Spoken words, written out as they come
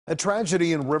A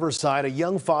tragedy in Riverside, a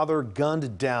young father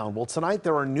gunned down. Well, tonight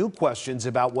there are new questions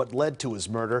about what led to his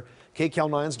murder.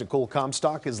 KCAL 9's Nicole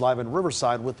Comstock is live in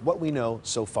Riverside with what we know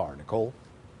so far. Nicole?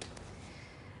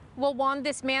 Well, Juan,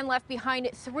 this man left behind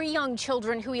 3 young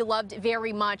children who he loved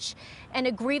very much and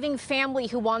a grieving family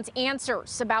who wants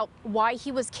answers about why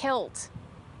he was killed.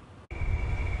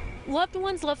 Loved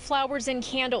ones left flowers and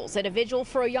candles at a vigil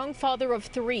for a young father of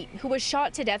 3 who was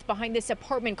shot to death behind this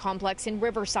apartment complex in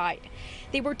Riverside.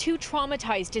 They were too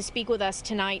traumatized to speak with us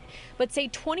tonight, but say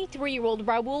 23-year-old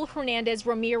Raul Hernandez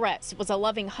Ramirez was a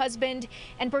loving husband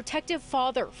and protective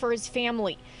father for his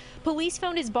family. Police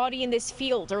found his body in this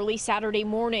field early Saturday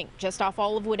morning, just off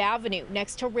Olivewood Avenue,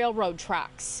 next to railroad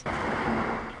tracks.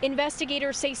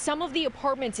 Investigators say some of the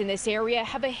apartments in this area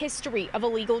have a history of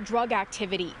illegal drug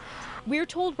activity. We're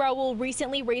told Raul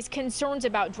recently raised concerns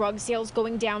about drug sales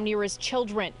going down near his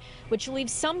children, which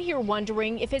leaves some here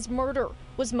wondering if his murder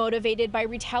was motivated by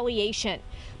retaliation.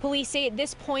 Police say at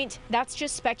this point, that's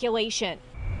just speculation.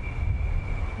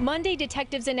 Monday,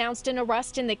 detectives announced an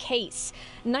arrest in the case.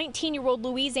 19-year-old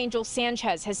Luis Angel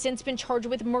Sanchez has since been charged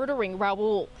with murdering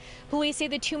Raul. Police say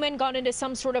the 2 men got into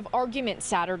some sort of argument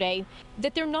Saturday,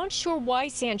 that they're not sure why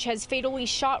Sanchez fatally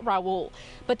shot Raul,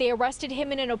 but they arrested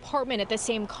him in an apartment at the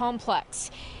same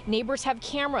complex. Neighbors have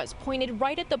cameras pointed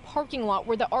right at the parking lot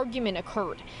where the argument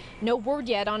occurred. No word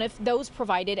yet on if those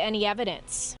provided any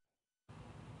evidence.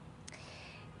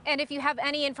 And if you have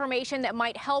any information that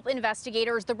might help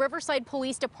investigators, the Riverside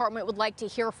Police Department would like to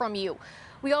hear from you.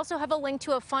 We also have a link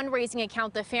to a fundraising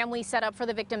account the family set up for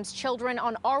the victims' children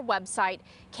on our website,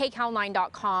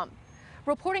 KCAL9.com.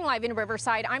 Reporting live in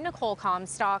Riverside, I'm Nicole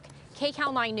Comstock,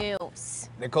 KCAL 9 News.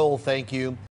 Nicole, thank you.